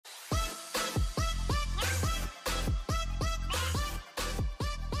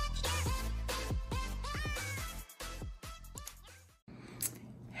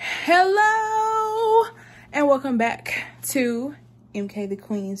Hello and welcome back to MK the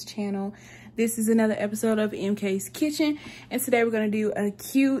Queen's channel. This is another episode of MK's Kitchen, and today we're going to do a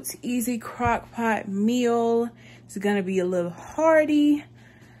cute, easy crock pot meal. It's going to be a little hearty,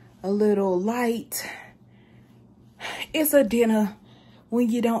 a little light. It's a dinner when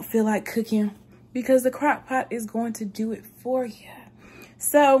you don't feel like cooking because the crock pot is going to do it for you.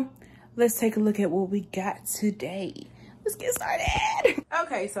 So let's take a look at what we got today. Let's get started.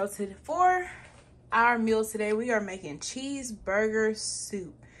 Okay, so for our meal today, we are making cheeseburger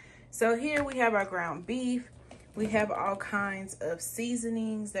soup. So here we have our ground beef. We have all kinds of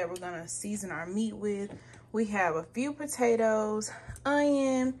seasonings that we're gonna season our meat with. We have a few potatoes,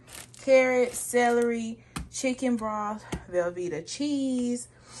 onion, carrot, celery, chicken broth, Velveeta cheese,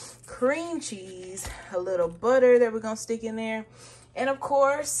 cream cheese, a little butter that we're gonna stick in there, and of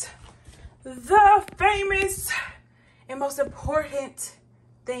course, the famous and most important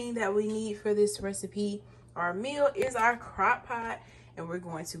thing that we need for this recipe, our meal, is our crock pot. And we're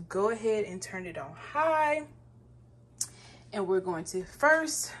going to go ahead and turn it on high. And we're going to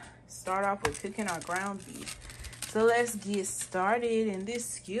first start off with cooking our ground beef. So let's get started in this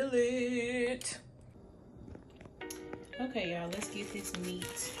skillet. Okay, y'all, let's get this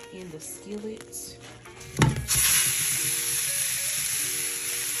meat in the skillet.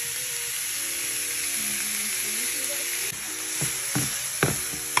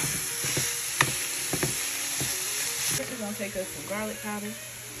 We're gonna take us some garlic powder.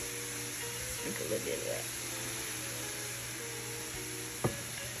 Sprinkle a little bit of that.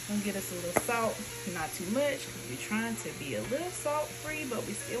 Gonna get us a little salt, not too much, because we're trying to be a little salt free, but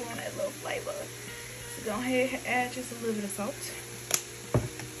we still want that little flavor. So go ahead and add just a little bit of salt.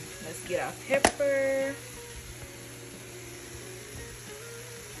 Let's get our pepper.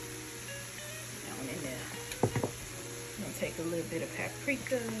 Down in there. I'm gonna take a little bit of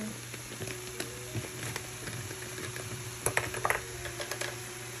paprika.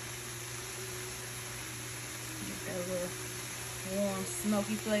 Warm,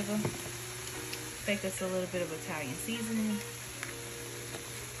 smoky flavor. Take us a little bit of Italian seasoning.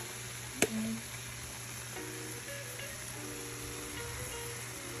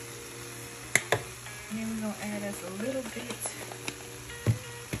 And then we're going to add us a little bit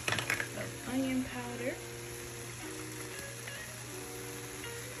of onion powder.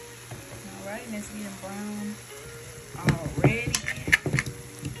 Alright, and it's getting brown already.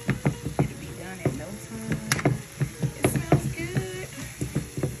 It'll be done in no time.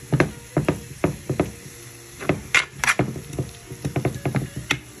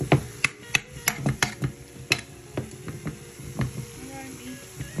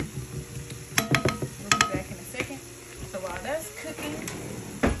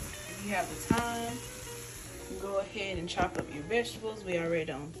 The time, go ahead and chop up your vegetables. We already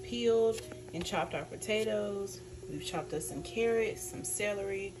done peeled and chopped our potatoes. We've chopped up some carrots, some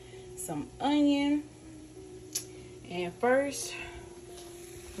celery, some onion. And first,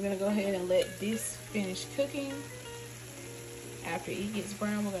 we're gonna go ahead and let this finish cooking. After it gets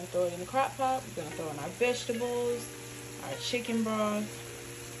brown, we're gonna throw it in the crock pot. We're gonna throw in our vegetables, our chicken broth,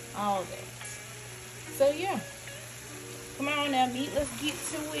 all that. So yeah, come on now, meat, let's get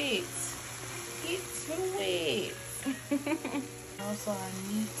to it. Get to it. Also, our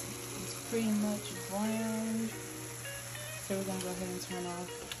meat is pretty much browned, so we're gonna go ahead and turn off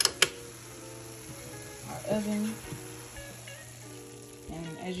our oven. And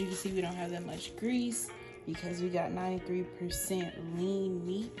as you can see, we don't have that much grease because we got 93% lean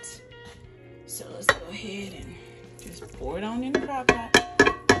meat. So let's go ahead and just pour it on in the crock pot.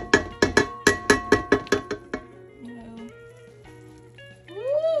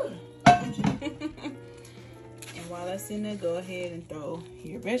 And while that's in there, go ahead and throw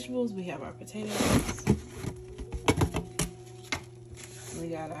your vegetables. We have our potatoes. We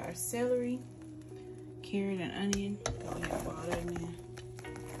got our celery, carrot, and onion. Go ahead and put that in there.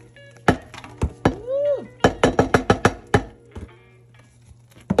 Woo! Go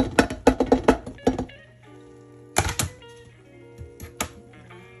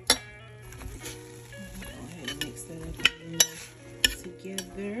ahead and mix that up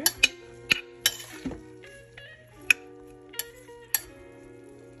together.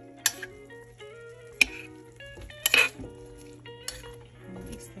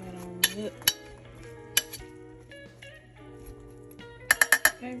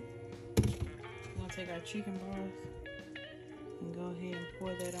 Okay, we're gonna take our chicken broth and go ahead and pour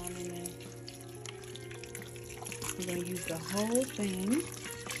that on in there. We're gonna use the whole thing.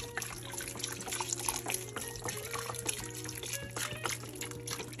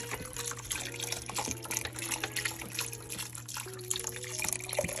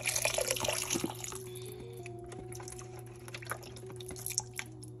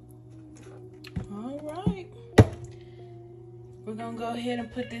 We're gonna go ahead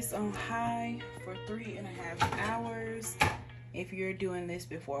and put this on high for 3.5 hours. If you're doing this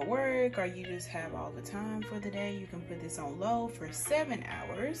before work or you just have all the time for the day, you can put this on low for 7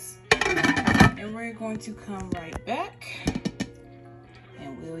 hours. And we're going to come right back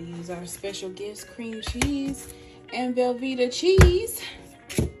and we'll use our special gifts, cream cheese and Velveeta cheese,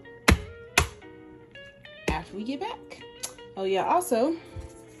 after we get back. Oh yeah, also,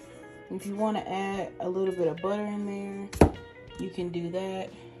 if you want to add a little bit of butter in there, you can do that.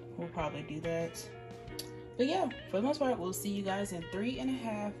 We'll probably do that. But yeah, for the most part, we'll see you guys in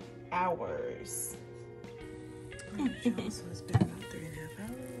 3.5 hours. So it's been about 3.5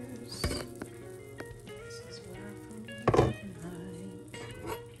 hours. This is what our food is looking like.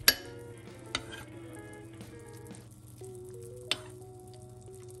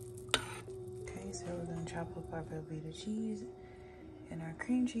 Okay, so we're gonna chop up our Velveeta cheese and our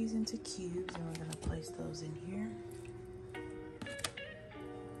cream cheese into cubes, and we're gonna place those in here.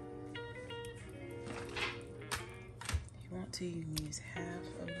 So you can use half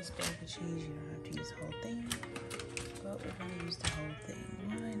of this bag of cheese. You don't have to use the whole thing, but we're going to use the whole thing.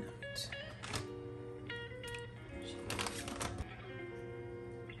 Why not?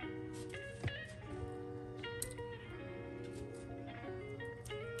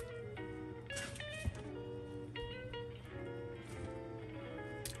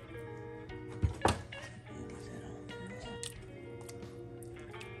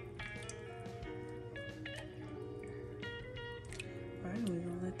 We're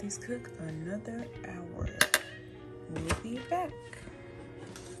gonna let this cook another hour. We'll be back.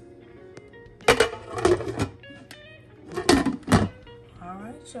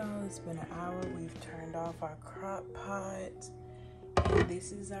 Alright y'all, it's been an hour. We've turned off our crock pot. And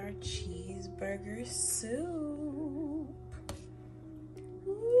this is our cheeseburger soup.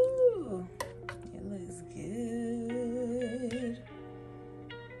 Ooh, it looks good.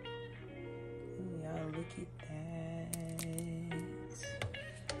 Ooh, y'all look at that.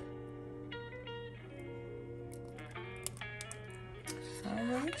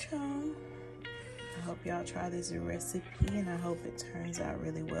 Alright y'all, I hope y'all try this recipe and I hope it turns out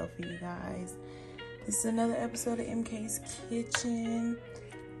really well for you guys. This is another episode of MK's Kitchen.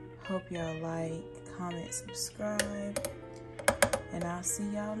 Hope y'all like, comment, subscribe, and I'll see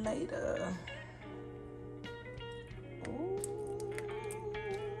y'all later. Ooh.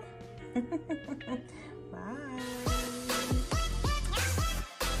 Bye.